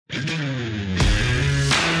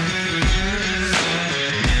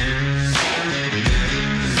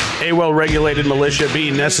a well-regulated militia be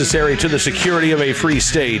necessary to the security of a free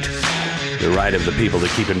state, the right of the people to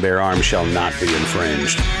keep and bear arms shall not be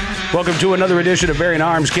infringed. Welcome to another edition of Bearing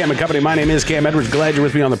Arms, Cam and Company. My name is Cam Edwards. Glad you're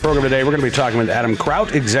with me on the program today. We're going to be talking with Adam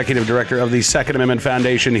Kraut, Executive Director of the Second Amendment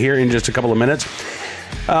Foundation, here in just a couple of minutes.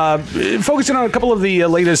 Focusing on a couple of the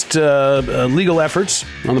latest legal efforts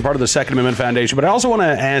on the part of the Second Amendment Foundation. But I also want to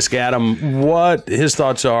ask Adam what his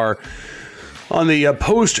thoughts are on the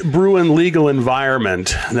post-Bruen legal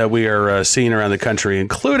environment that we are seeing around the country,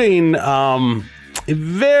 including a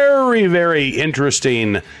very, very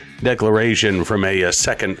interesting declaration from a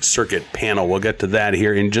Second Circuit panel. We'll get to that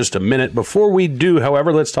here in just a minute. Before we do,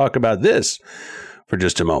 however, let's talk about this for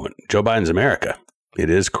just a moment. Joe Biden's America. It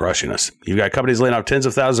is crushing us. You've got companies laying off tens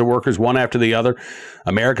of thousands of workers, one after the other.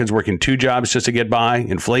 Americans working two jobs just to get by.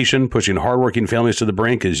 Inflation pushing hardworking families to the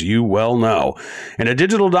brink, as you well know. And a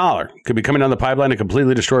digital dollar could be coming down the pipeline to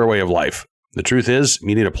completely destroy our way of life. The truth is,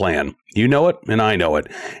 you need a plan. You know it, and I know it.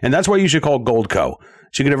 And that's why you should call Goldco.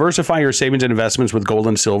 So you can diversify your savings and investments with gold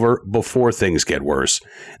and silver before things get worse.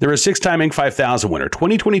 They're a six-time Inc. 5000 winner,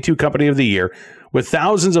 2022 Company of the Year, with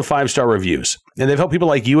thousands of five-star reviews. And they've helped people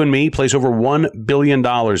like you and me place over $1 billion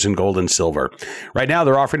in gold and silver. Right now,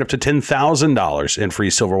 they're offering up to $10,000 in free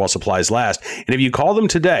silver while supplies last. And if you call them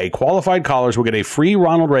today, qualified callers will get a free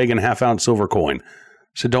Ronald Reagan half-ounce silver coin.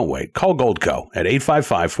 So don't wait. Call Goldco at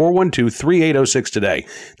 855-412-3806 today.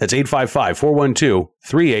 That's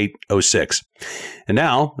 855-412-3806. And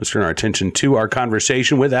now, let's turn our attention to our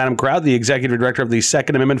conversation with Adam Kraut, the Executive Director of the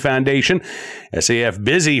Second Amendment Foundation. SAF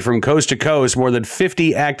busy from coast to coast, more than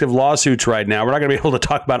 50 active lawsuits right now. We're not going to be able to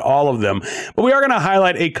talk about all of them, but we are going to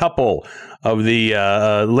highlight a couple of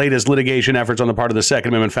the latest litigation efforts on the part of the Second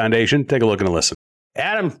Amendment Foundation. Take a look and a listen.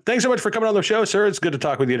 Adam, thanks so much for coming on the show, sir. It's good to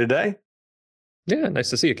talk with you today. Yeah, nice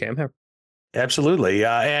to see you, Cam. Absolutely.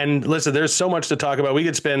 And listen, there's so much to talk about. We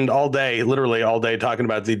could spend all day, literally all day, talking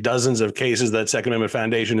about the dozens of cases that Second Amendment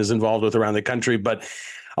Foundation is involved with around the country. But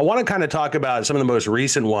I want to kind of talk about some of the most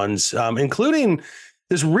recent ones, including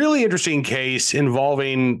this really interesting case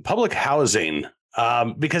involving public housing.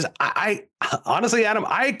 Because I honestly, Adam,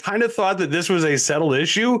 I kind of thought that this was a settled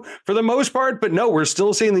issue for the most part. But no, we're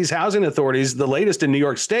still seeing these housing authorities, the latest in New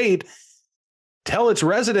York State, tell its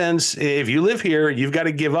residents, if you live here, you've got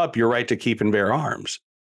to give up your right to keep and bear arms.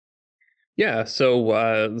 Yeah,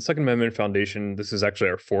 so the Second Amendment Foundation, this is actually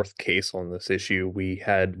our fourth case on this issue. We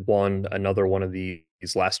had another one of these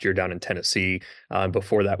last year down in Tennessee.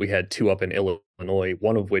 Before that, we had two up in Illinois,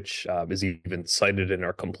 one of which is even cited in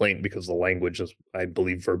our complaint because the language is, I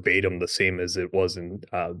believe, verbatim the same as it was in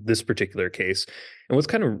this particular case. And what's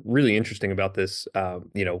kind of really interesting about this,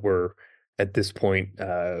 we're at this point,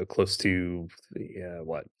 close to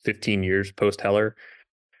 15 years post Heller,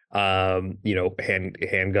 handgun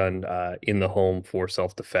in the home for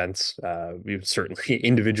self-defense, certainly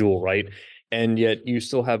individual right. And yet you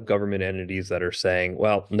still have government entities that are saying,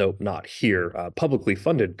 well, no, not here. Publicly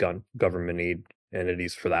funded government aid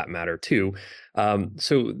entities for that matter too.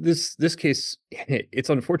 So this case, it's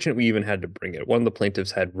unfortunate we even had to bring it. One of the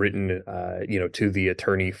plaintiffs had written, to the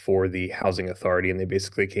attorney for the housing authority, and they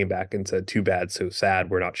basically came back and said, too bad, so sad,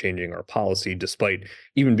 we're not changing our policy, despite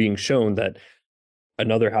even being shown that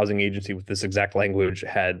another housing agency with this exact language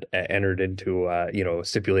had entered into, a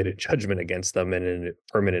stipulated judgment against them and a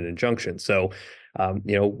permanent injunction. So,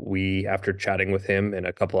 we, after chatting with him and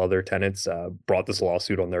a couple other tenants, brought this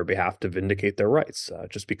lawsuit on their behalf to vindicate their rights.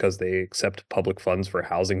 Just because they accept public funds for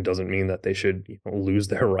housing doesn't mean that they should lose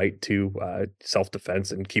their right to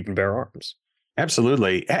self-defense and keep and bear arms.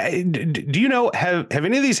 Absolutely. Do you know, have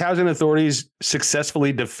any of these housing authorities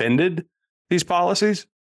successfully defended these policies?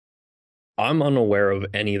 I'm unaware of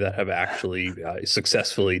any that have actually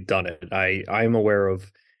successfully done it. I'm aware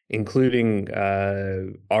of, including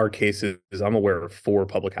our cases, I'm aware of 4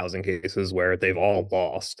 public housing cases where they've all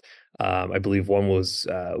lost. I believe one was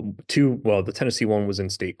the Tennessee one was in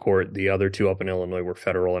state court. The other 2 up in Illinois were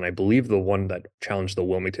federal. And I believe the one that challenged the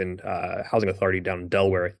Wilmington Housing Authority down in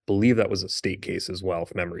Delaware, I believe that was a state case as well,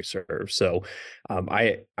 if memory serves. So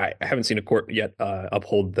I haven't seen a court yet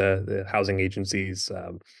uphold the housing agency's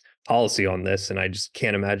policy on this, and I just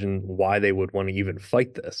can't imagine why they would want to even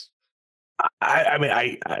fight this.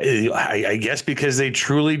 I guess because they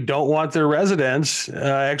truly don't want their residents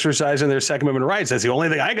exercising their Second Amendment rights. That's the only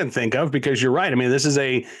thing I can think of, because you're right. I mean, this is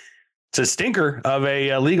it's a stinker of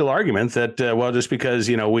a legal argument that, just because,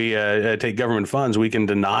 we take government funds, we can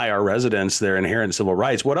deny our residents their inherent civil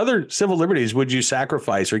rights. What other civil liberties would you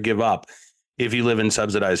sacrifice or give up if you live in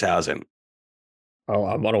subsidized housing? Oh,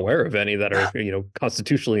 I'm unaware of any that are,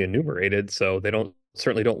 constitutionally enumerated, so they don't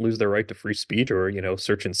certainly don't lose their right to free speech or,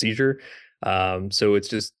 search and seizure. So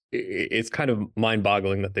it's kind of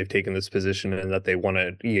mind-boggling that they've taken this position and that they want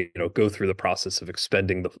to, go through the process of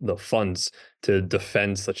expending the funds to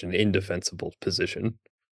defend such an indefensible position.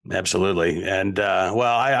 Absolutely. And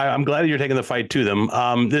I'm glad you're taking the fight to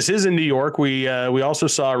them. This is in New York. We also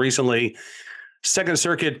saw recently Second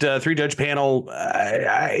Circuit 3-judge panel.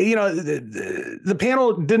 The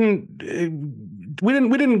panel we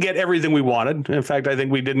didn't get everything we wanted. In fact, I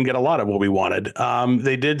think we didn't get a lot of what we wanted.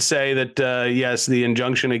 They did say that yes, the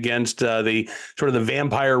injunction against the sort of the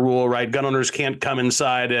vampire rule, right? Gun owners can't come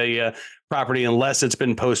inside a property unless it's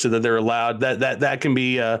been posted that they're allowed. That can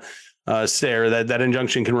be that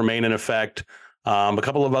injunction can remain in effect. A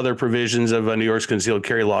couple of other provisions of New York's concealed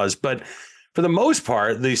carry laws, but for the most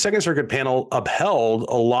part, the Second Circuit panel upheld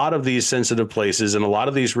a lot of these sensitive places and a lot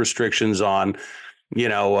of these restrictions on,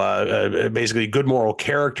 basically good moral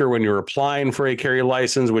character when you're applying for a carry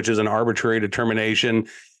license, which is an arbitrary determination.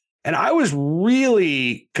 And I was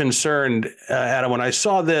really concerned, Adam, when I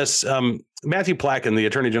saw this. Matthew Placken, the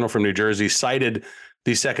Attorney General from New Jersey, cited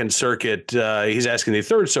the Second Circuit. He's asking the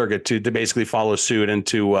Third Circuit to basically follow suit and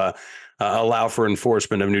to allow for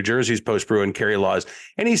enforcement of New Jersey's post-Bruen carry laws.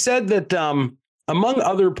 And he said that, among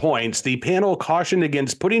other points, the panel cautioned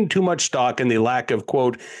against putting too much stock in the lack of,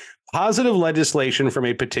 quote, positive legislation from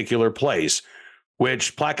a particular place,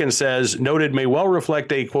 which Placken says noted may well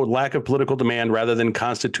reflect a, quote, lack of political demand rather than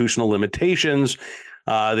constitutional limitations.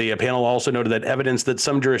 The panel also noted that evidence that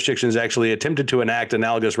some jurisdictions actually attempted to enact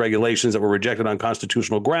analogous regulations that were rejected on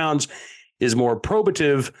constitutional grounds is more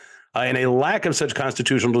probative, and a lack of such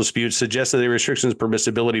constitutional disputes suggests that the restriction's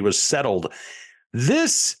permissibility was settled.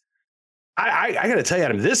 This, I got to tell you,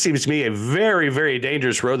 Adam, this seems to me a very, very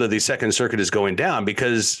dangerous road that the Second Circuit is going down,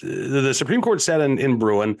 because the Supreme Court said in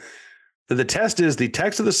Bruen that the test is the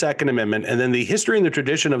text of the Second Amendment and then the history and the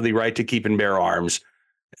tradition of the right to keep and bear arms.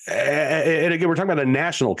 And again, we're talking about a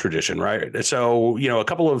national tradition, right? So, a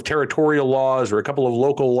couple of territorial laws or a couple of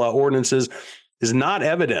local ordinances is not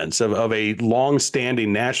evidence of a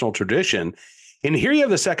long-standing national tradition. And here you have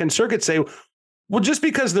the Second Circuit say, well, just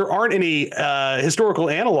because there aren't any historical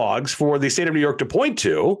analogs for the state of New York to point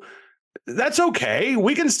to, that's okay.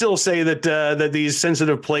 We can still say that these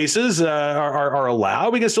sensitive places are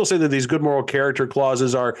allowed. We can still say that these good moral character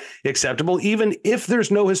clauses are acceptable, even if there's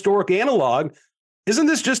no historic analog. Isn't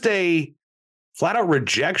this just a flat-out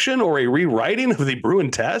rejection or a rewriting of the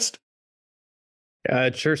Bruen test?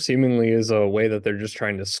 It sure seemingly is a way that they're just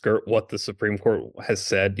trying to skirt what the Supreme Court has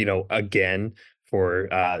said, again, for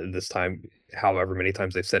this time, however many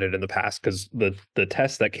times they've said it in the past, because the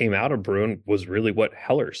test that came out of Bruen was really what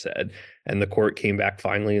Heller said. And the court came back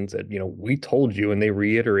finally and said, we told you, and they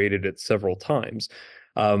reiterated it several times.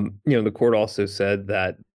 The court also said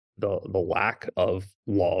that the lack of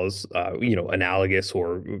laws, analogous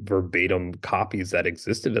or verbatim copies that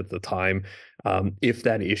existed at the time, if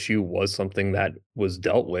that issue was something that was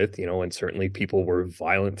dealt with, and certainly people were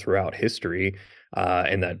violent throughout history,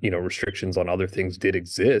 and that, restrictions on other things did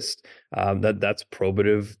exist, that's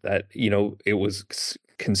probative that, it was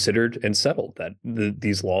considered and settled that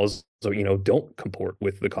these laws, don't comport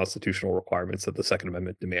with the constitutional requirements that the Second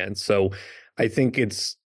Amendment demands. So I think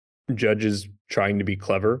it's judges trying to be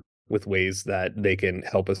clever with ways that they can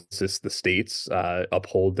help assist the states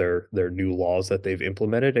uphold their new laws that they've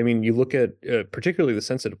implemented. I mean, you look at particularly the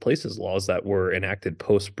sensitive places laws that were enacted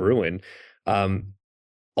post-Bruen.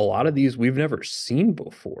 A lot of these we've never seen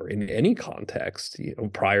before in any context,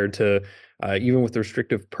 prior to even with the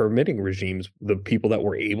restrictive permitting regimes, the people that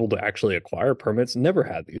were able to actually acquire permits never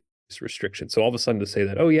had these restrictions. So all of a sudden to say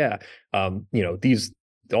that, oh yeah,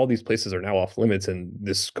 all these places are now off limits and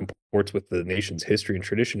this comports with the nation's history and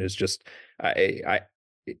tradition is just,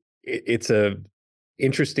 it's a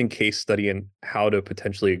interesting case study in how to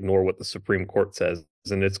potentially ignore what the Supreme Court says.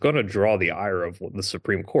 And it's going to draw the ire of the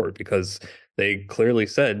Supreme Court because they clearly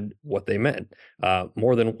said what they meant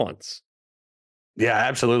more than once. Yeah,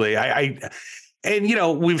 absolutely.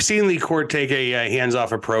 And we've seen the court take a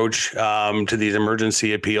hands-off approach to these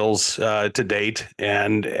emergency appeals to date,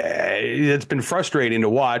 and it's been frustrating to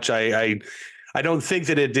watch. I don't think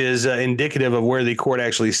that it is indicative of where the court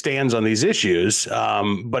actually stands on these issues,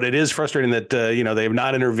 but it is frustrating that they have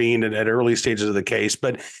not intervened at early stages of the case.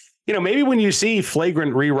 But maybe when you see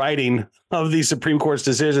flagrant rewriting of the Supreme Court's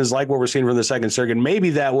decisions, like what we're seeing from the Second Circuit, maybe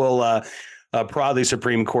that will prod the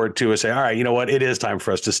Supreme Court to say, all right, you know what, it is time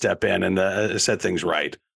for us to step in and set things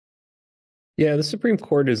right. Yeah, the Supreme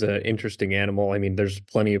Court is an interesting animal. I mean, there's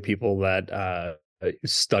plenty of people that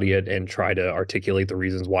study it and try to articulate the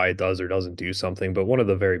reasons why it does or doesn't do something. But one of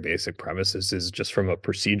the very basic premises is just from a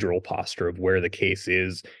procedural posture of where the case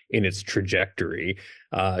is in its trajectory.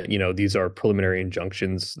 These are preliminary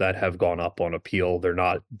injunctions that have gone up on appeal. They're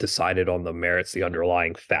not decided on the merits, the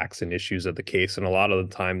underlying facts and issues of the case. And a lot of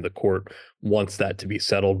the time, the court wants that to be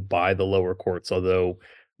settled by the lower courts, although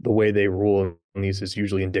the way they rule on these is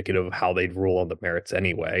usually indicative of how they'd rule on the merits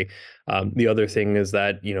anyway. The other thing is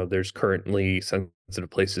that, there's currently sensitive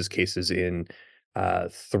places cases in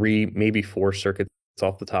 3, maybe 4 circuits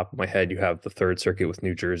off the top of my head. You have the Third Circuit with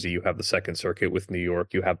New Jersey, you have the Second Circuit with New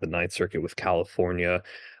York, you have the Ninth Circuit with California.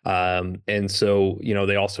 And so,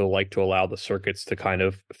 they also like to allow the circuits to kind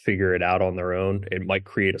of figure it out on their own. It might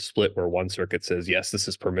create a split where one circuit says, yes, this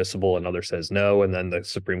is permissible, another says no. And then the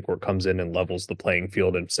Supreme Court comes in and levels the playing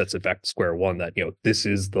field and sets it back to square one that, this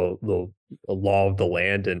is the law of the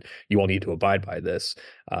land and you all need to abide by this,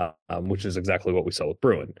 which is exactly what we saw with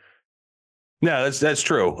Bruen. No, that's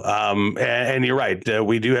true. And you're right.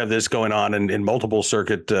 We do have this going on in multiple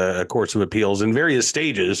circuit courts of appeals in various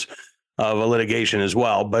stages of a litigation as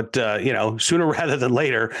well. But, sooner rather than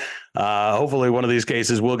later, hopefully one of these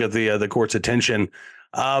cases will get the court's attention.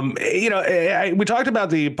 We talked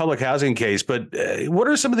about the public housing case, but what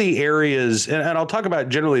are some of the areas, and I'll talk about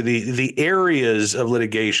generally the areas of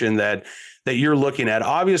litigation that you're looking at?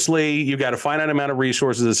 Obviously, you've got a finite amount of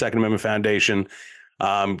resources of the Second Amendment Foundation.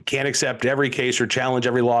 Can't accept every case or challenge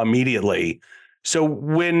every law immediately. So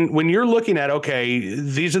when you're looking at, okay,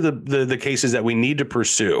 these are the cases that we need to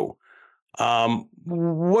pursue,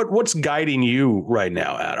 what's guiding you right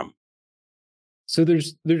now, Adam? So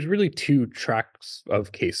there's really 2 tracks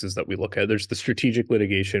of cases that we look at. There's the strategic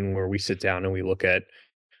litigation where we sit down and we look at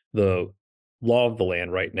the law of the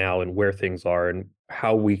land right now and where things are and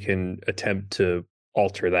how we can attempt to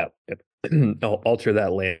alter that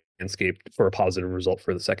landscape for a positive result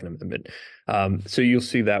for the Second Amendment. So you'll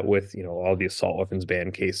see that with, all the assault weapons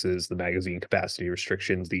ban cases, the magazine capacity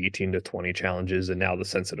restrictions, the 18 to 20 challenges, and now the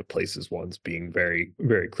sensitive places ones being very,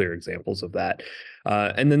 very clear examples of that.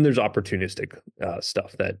 And then there's opportunistic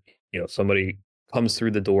stuff that, somebody comes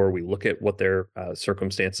through the door, we look at what their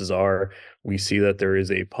circumstances are, we see that there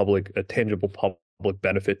is a tangible public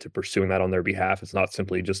benefit to pursuing that on their behalf. It's not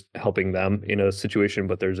simply just helping them in a situation,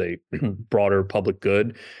 but there's a broader public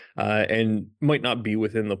good and might not be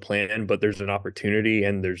within the plan, but there's an opportunity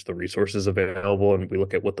and there's the resources available. And we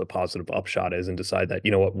look at what the positive upshot is and decide that,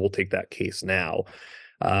 we'll take that case now.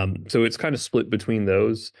 So it's kind of split between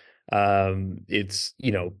those. It's,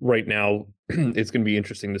 right now it's going to be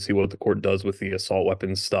interesting to see what the court does with the assault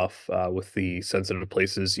weapons stuff, with the sensitive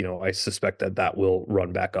places. I suspect that will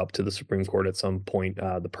run back up to the Supreme Court at some point.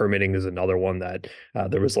 The permitting is another one that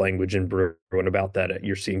there was language in Bruen about that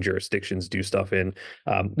you're seeing jurisdictions do stuff in.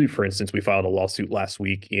 For instance, we filed a lawsuit last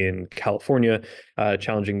week in California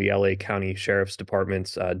challenging the LA County Sheriff's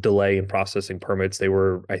Department's delay in processing permits. They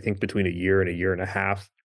were, I think, between a year and a half.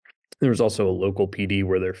 There was also a local PD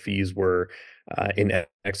where their fees were in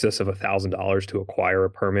excess of $1,000 to acquire a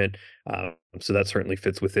permit. So that certainly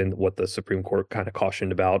fits within what the Supreme Court kind of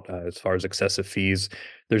cautioned about as far as excessive fees.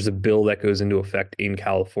 There's a bill that goes into effect in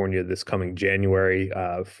California this coming January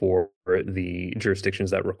for the jurisdictions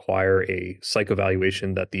that require a psych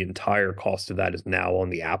evaluation, that the entire cost of that is now on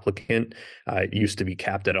the applicant. It used to be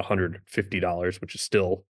capped at $150, which is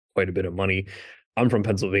still quite a bit of money. I'm from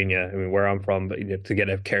Pennsylvania. I mean, where I'm from, but to get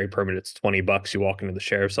a carry permit, it's $20. You walk into the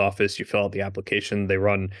sheriff's office, you fill out the application.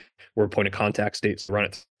 We're point of contact states, run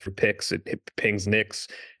it for PICS, it pings NICS,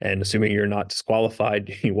 and assuming you're not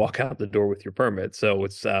disqualified, you walk out the door with your permit. So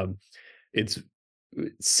it's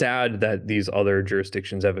sad that these other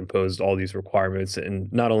jurisdictions have imposed all these requirements,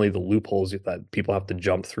 and not only the loopholes that people have to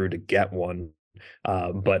jump through to get one,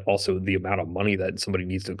 but also the amount of money that somebody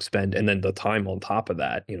needs to expend, and then the time on top of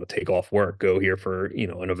that. Take off work, go here for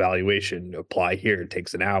an evaluation, apply here, it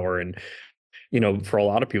takes an hour, and for a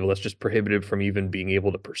lot of people that's just prohibitive from even being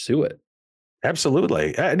able to pursue it.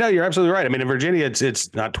 Absolutely. No, you're absolutely right. I mean, in Virginia,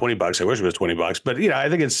 it's not $20. I wish it was $20, but I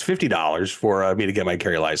think it's $50 for me to get my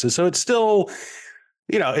carry license. So it's still,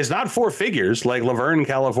 it's not 4 figures like Laverne,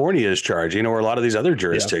 California is charging, or a lot of these other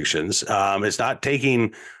jurisdictions. Yeah. It's not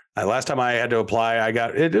taking. Last time I had to apply,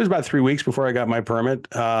 it was about 3 weeks before I got my permit.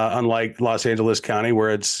 Unlike Los Angeles County, where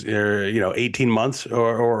it's 18 months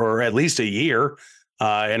or at least a year,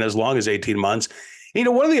 and as long as 18 months.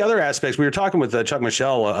 One of the other aspects, we were talking with Chuck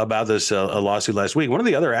Michelle about this lawsuit last week. One of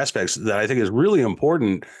the other aspects that I think is really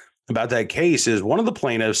important about that case is one of the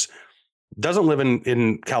plaintiffs doesn't live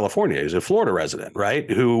in California. He's a Florida resident,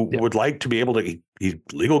 right? Who would like to be able to, he's a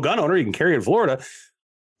legal gun owner. He can carry in Florida,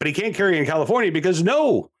 but he can't carry in California because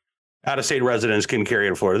no out-of-state residents can carry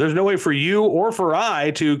in Florida. There's no way for you or for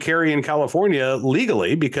I to carry in California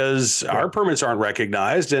legally because our permits aren't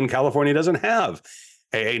recognized and California doesn't have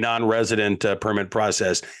a non-resident permit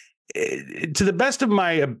process. To the best of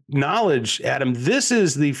my knowledge, Adam, this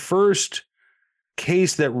is the first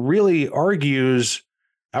case that really argues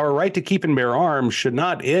our right to keep and bear arms should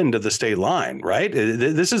not end at the state line, right?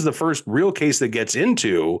 This is the first real case that gets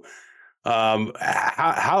into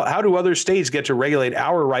how do other states get to regulate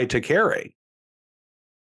our right to carry?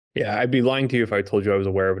 Yeah, I'd be lying to you if I told you I was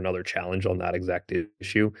aware of another challenge on that exact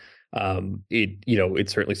issue.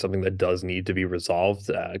 It's certainly something that does need to be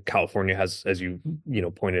resolved. California has, as you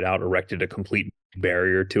pointed out, erected a complete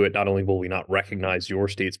barrier to it. Not only will we not recognize your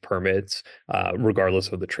state's permits, regardless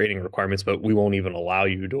of the trading requirements, but we won't even allow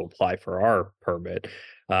you to apply for our permit.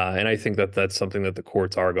 And I think that that's something that the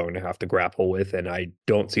courts are going to have to grapple with. And I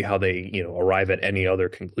don't see how they, arrive at any other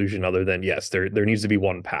conclusion other than, yes, there needs to be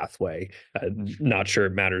one pathway. Not sure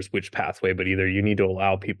it matters which pathway, but either you need to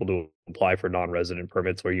allow people to apply for non-resident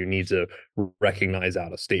permits or you need to recognize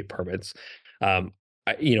out-of-state permits. And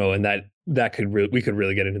that could we could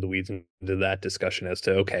really get into the weeds into that discussion as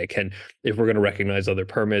to, okay, if we're going to recognize other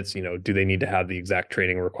permits, do they need to have the exact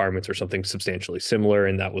trading requirements or something substantially similar?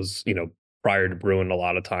 And that was, prior to Bruen, a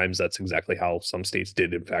lot of times that's exactly how some states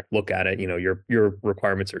did in fact look at it. Your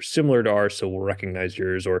requirements are similar to ours, so we'll recognize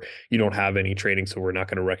yours, or you don't have any trading, so we're not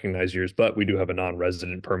going to recognize yours, but we do have a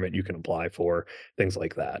non-resident permit you can apply for, things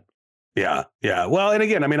like that. Yeah. Well, and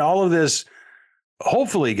again, I mean, all of this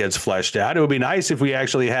hopefully gets fleshed out. It would be nice if we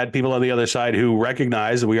actually had people on the other side who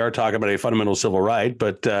recognize that we are talking about a fundamental civil right,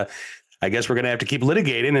 but I guess we're going to have to keep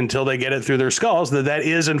litigating until they get it through their skulls that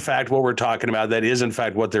is, in fact, what we're talking about. That is, in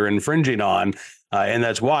fact, what they're infringing on. And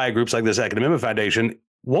that's why groups like the Second Amendment Foundation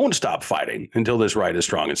won't stop fighting until this right is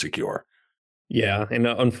strong and secure. Yeah, and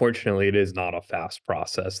unfortunately, it is not a fast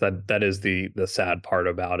process. That is the sad part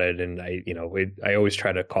about it. And I always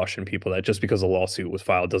try to caution people that just because a lawsuit was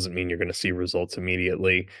filed doesn't mean you're going to see results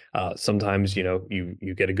immediately. Sometimes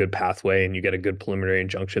you get a good pathway and you get a good preliminary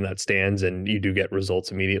injunction that stands, and you do get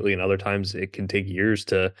results immediately. And other times it can take years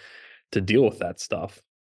to deal with that stuff.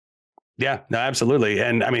 Yeah, no, absolutely.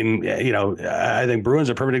 And I mean, I think Bruen's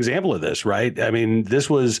a perfect example of this, right? I mean,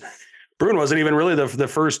 Bruen wasn't even really the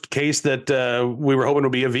first case that we were hoping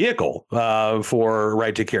would be a vehicle for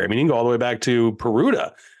right to carry. I mean, you can go all the way back to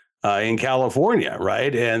Peruta in California,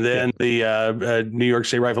 right? And then the New York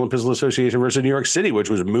State Rifle and Pistol Association versus New York City,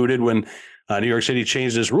 which was mooted when New York City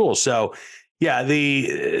changed its rules. So, yeah,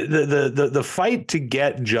 the fight to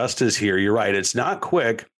get justice here, you're right. It's not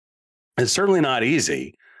quick. It's certainly not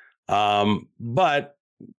easy. But,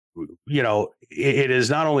 it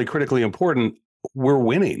is not only critically important. We're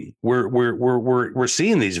winning. We're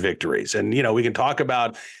seeing these victories, and we can talk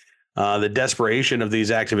about the desperation of these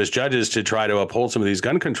activist judges to try to uphold some of these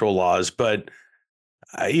gun control laws. But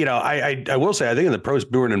I will say, I think in the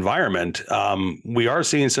post-Bruen environment, we are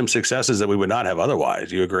seeing some successes that we would not have otherwise.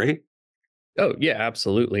 Do you agree? Oh, yeah,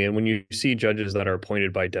 absolutely. And when you see judges that are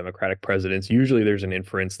appointed by Democratic presidents, usually there's an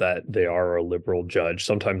inference that they are a liberal judge.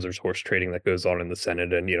 Sometimes there's horse trading that goes on in the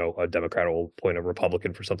Senate and, a Democrat will appoint a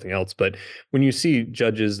Republican for something else. But when you see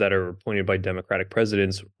judges that are appointed by Democratic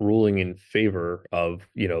presidents ruling in favor of,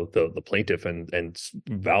 the plaintiff and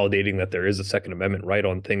validating that there is a Second Amendment right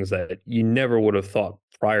on things that you never would have thought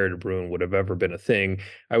prior to Bruen would have ever been a thing,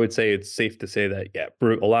 I would say it's safe to say that,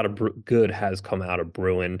 a lot of good has come out of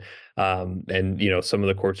Bruen. And, some of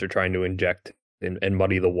the courts are trying to inject and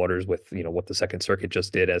muddy the waters with, what the Second Circuit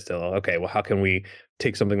just did as to, okay, well, how can we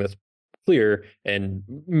take something that's clear and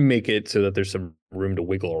make it so that there's some room to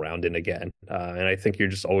wiggle around in again? And I think you're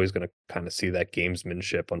just always going to kind of see that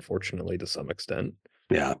gamesmanship, unfortunately, to some extent.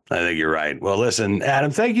 Yeah, I think you're right. Well, listen,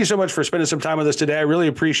 Adam, thank you so much for spending some time with us today. I really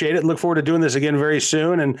appreciate it. Look forward to doing this again very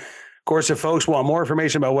soon. And of course, if folks want more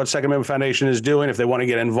information about what Second Amendment Foundation is doing, if they want to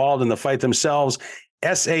get involved in the fight themselves,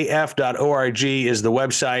 saf.org is the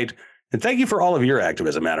website. And thank you for all of your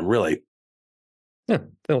activism, Adam, really. Yeah,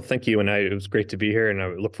 well, thank you. And it was great to be here. And I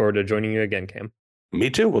look forward to joining you again, Cam. Me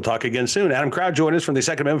too. We'll talk again soon. Adam Kraut joined us from the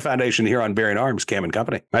Second Amendment Foundation here on Bearing Arms, Cam and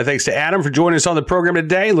Company. My thanks to Adam for joining us on the program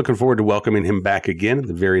today. Looking forward to welcoming him back again in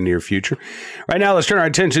the very near future. Right now, let's turn our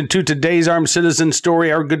attention to today's armed citizen story,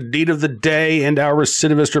 our good deed of the day, and our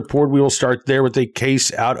recidivist report. We will start there with a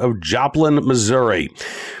case out of Joplin, Missouri,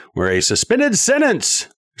 where a suspended sentence,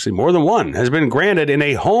 actually more than one, has been granted in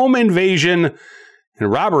a home invasion and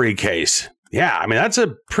robbery case. Yeah, I mean, that's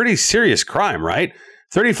a pretty serious crime, right?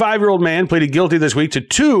 35-year-old man pleaded guilty this week to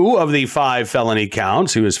 2 of the 5 felony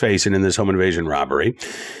counts he was facing in this home invasion robbery.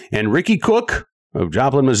 And Ricky Cook of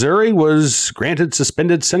Joplin, Missouri, was granted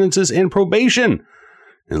suspended sentences and probation.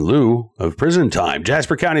 in lieu of prison time.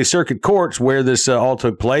 Jasper County Circuit Courts, where this all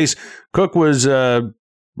took place, Cook was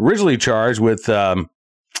originally charged with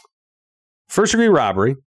first-degree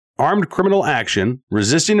robbery, armed criminal action,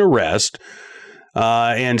 resisting arrest,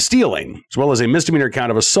 and stealing, as well as a misdemeanor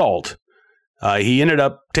count of assault. He ended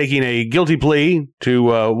up taking a guilty plea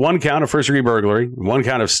to one count of first-degree burglary, one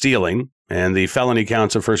count of stealing, and the felony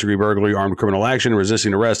counts of first-degree burglary, armed criminal action,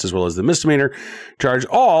 resisting arrest, as well as the misdemeanor charge,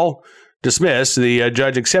 all dismissed. The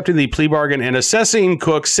judge accepting the plea bargain and assessing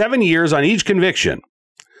Cook 7 years on each conviction.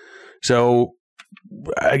 So,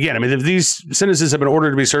 again, I mean, if these sentences have been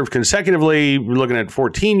ordered to be served consecutively, we're looking at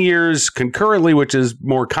 14 years concurrently, which is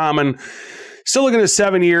more common. Still looking at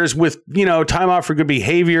 7 years with, time off for good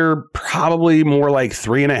behavior, probably more like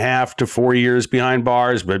 3.5 to 4 years behind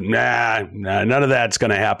bars. But none of that's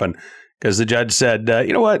going to happen because the judge said,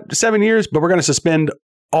 7 years, but we're going to suspend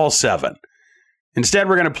all 7. Instead,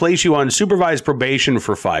 we're going to place you on supervised probation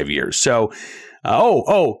for 5 years. So,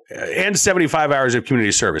 and 75 hours of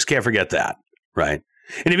community service. Can't forget that, right?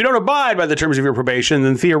 And if you don't abide by the terms of your probation,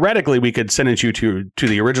 then theoretically we could sentence you to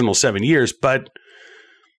the original 7 years, but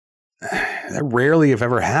that rarely, if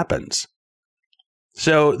ever, happens.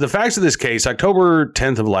 So the facts of this case, October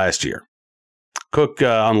 10th of last year, Cook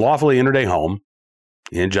unlawfully entered a home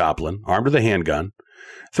in Joplin, armed with a handgun,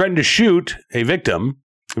 threatened to shoot a victim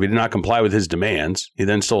if he did not comply with his demands. He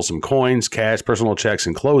then stole some coins, cash, personal checks,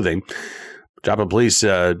 and clothing. Joplin police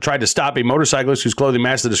tried to stop a motorcyclist whose clothing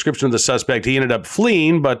matched the description of the suspect. He ended up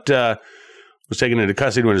fleeing, but was taken into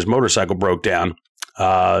custody when his motorcycle broke down.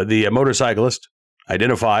 The motorcyclist,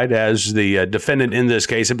 identified as the defendant in this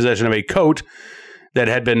case, in possession of a coat that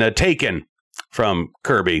had been taken from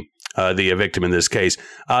Kirby, the victim in this case.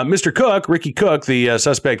 Mr. Cook, Ricky Cook, the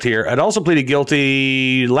suspect here, had also pleaded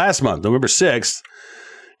guilty last month, November 6th,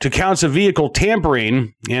 to counts of vehicle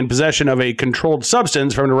tampering and possession of a controlled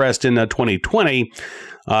substance from an arrest in 2020,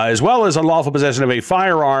 as well as unlawful possession of a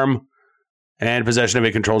firearm and possession of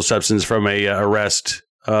a controlled substance from a arrest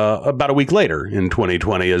about a week later in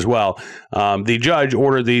 2020 as well. The judge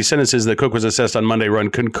ordered the sentences that Cook was assessed on Monday run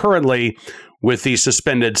concurrently with the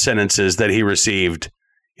suspended sentences that he received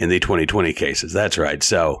in the 2020 cases. That's right.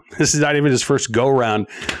 So this is not even his first go-around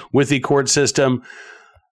with the court system.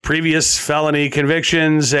 Previous felony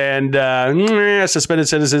convictions and suspended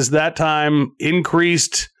sentences, that time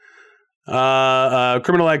increased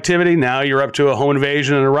criminal activity. Now you're up to a home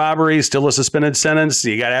invasion and a robbery, still a suspended sentence.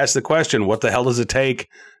 You got to ask the question, what the hell does it take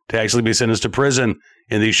to actually be sentenced to prison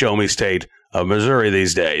in the show me state of Missouri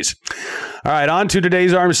these days? All right, on to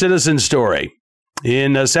today's armed citizen story.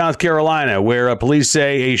 In South Carolina, where police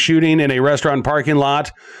say a shooting in a restaurant parking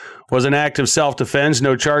lot was an act of self-defense.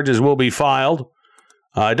 No charges will be filed.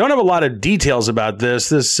 I don't have a lot of details about this.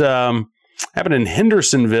 This happened in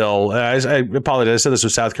Hendersonville. I apologize. I said this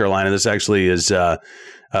was South Carolina. This actually is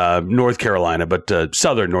North Carolina, but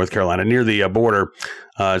southern North Carolina, near the border.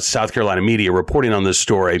 South Carolina media reporting on this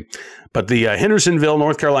story. But the Hendersonville,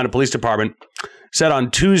 North Carolina Police Department said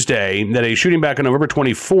on Tuesday that a shooting back on November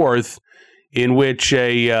 24th, in which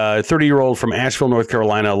a 30-year-old from Asheville, North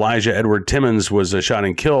Carolina, Elijah Edward Timmons, was shot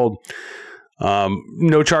and killed.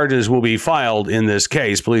 No charges will be filed in this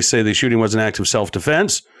case. Police say the shooting was an act of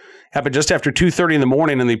self-defense. Happened just after 2:30 in the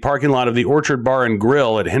morning in the parking lot of the Orchard Bar and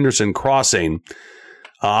Grill at Henderson Crossing.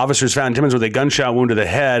 Officers found Timmons with a gunshot wound to the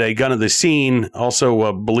head. A gun at the scene,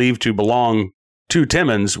 also believed to belong to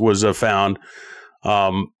Timmons, was found.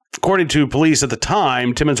 According to police at the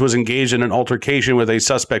time, Timmons was engaged in an altercation with a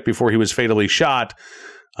suspect before he was fatally shot.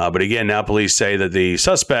 But again, now police say that the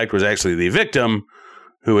suspect was actually the victim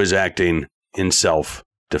who is acting in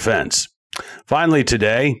self-defense. Finally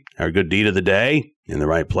today, our good deed of the day, in the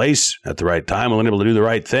right place, at the right time, unable to do the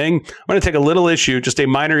right thing. I'm going to take a little issue, just a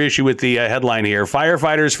minor issue with the headline here.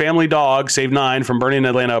 Firefighters' family dog saved 9 from burning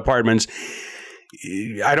Atlanta apartments.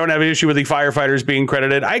 I don't have an issue with the firefighters being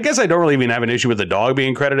credited. I guess I don't really even have an issue with the dog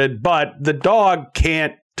being credited, but the dog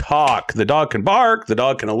can't talk. The dog can bark. The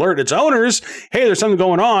dog can alert its owners, hey, there's something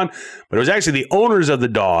going on. But it was actually the owners of the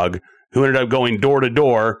dog who ended up going door to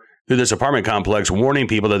door through this apartment complex, warning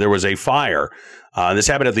people that there was a fire. This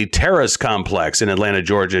happened at the Terrace complex in Atlanta,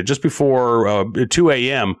 Georgia, just before 2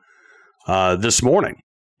 a.m. This morning.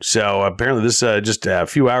 So apparently this just a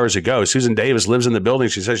few hours ago. Susan Davis lives in the building.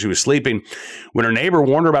 She says she was sleeping when her neighbor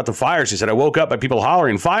warned her about the fire. She said, I woke up by people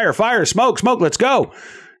hollering, fire, fire, smoke, smoke, let's go.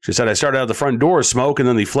 She said, I started out the front door, smoke, and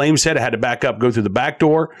then the flames hit. I had to back up, go through the back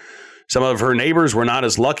door. Some of her neighbors were not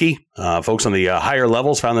as lucky. Folks on the higher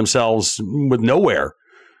levels found themselves with nowhere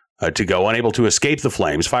to go, unable to escape the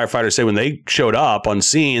flames. Firefighters say when they showed up on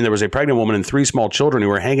scene, there was a pregnant woman and 3 small children who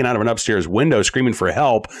were hanging out of an upstairs window screaming for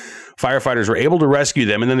help. Firefighters were able to rescue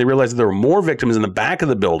them, and then they realized that there were more victims in the back of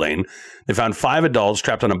the building. They found 5 adults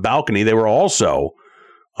trapped on a balcony. They were also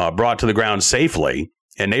brought to the ground safely.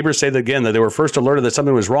 And neighbors say that, again, that they were first alerted that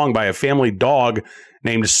something was wrong by a family dog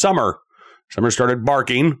named Summer. Summer started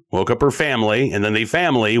barking, woke up her family, and then the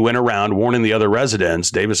family went around warning the other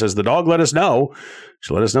residents. Davis says the dog let us know.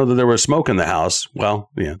 She let us know that there was smoke in the house. Well,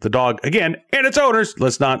 yeah, the dog, again, and its owners.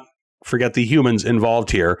 Let's not forget the humans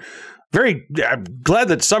involved here. Very glad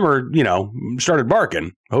that Summer, started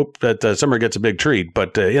barking. Hope that Summer gets a big treat,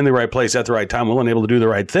 but in the right place at the right time, willing and able to do the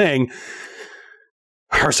right thing.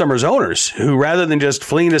 Are Summer's owners, who rather than just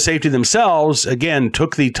fleeing to safety themselves, again,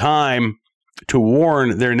 took the time to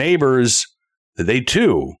warn their neighbors that they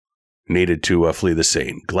too needed to flee the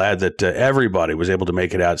scene. Glad that everybody was able to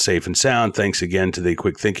make it out safe and sound. Thanks again to the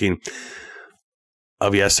quick thinking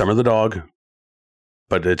of, yes, Summer the dog,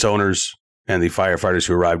 but its owners and the firefighters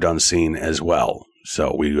who arrived on scene as well.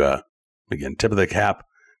 So we, again, tip of the cap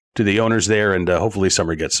to the owners there, and hopefully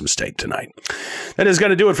Summer gets some steak tonight. That is going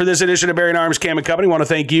to do it for this edition of Bruen Arms Cam & Company. I want to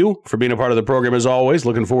thank you for being a part of the program as always.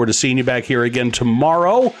 Looking forward to seeing you back here again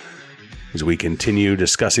tomorrow as we continue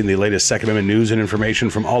discussing the latest Second Amendment news and information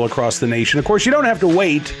from all across the nation. Of course, you don't have to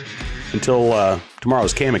wait until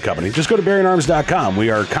tomorrow's Cam & Company. Just go to BruenArms.com. We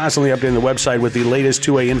are constantly updating the website with the latest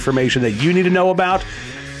 2A information that you need to know about.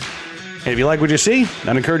 And if you like what you see,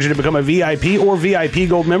 I'd encourage you to become a VIP or VIP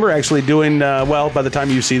Gold member. Actually doing, by the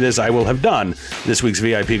time you see this, I will have done this week's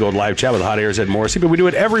VIP Gold live chat with Hot Air's Ed Morrissey. But we do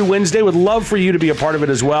it every Wednesday. Would love for you to be a part of it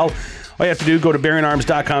as well. All you have to do, go to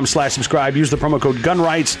BruenArms.com/subscribe. Use the promo code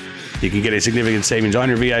GUNRIGHTS. You can get a significant savings on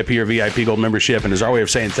your VIP or VIP Gold membership. And as our way of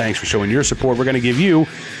saying thanks for showing your support, we're going to give you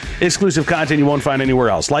exclusive content you won't find anywhere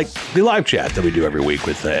else, like the live chat that we do every week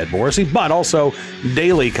with Ed Morrissey, but also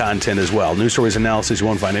daily content as well. News stories, analysis you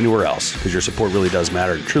won't find anywhere else, because your support really does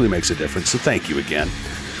matter. It truly makes a difference. So thank you again.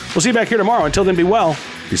 We'll see you back here tomorrow. Until then, be well,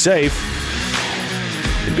 be safe,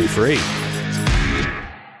 and be free.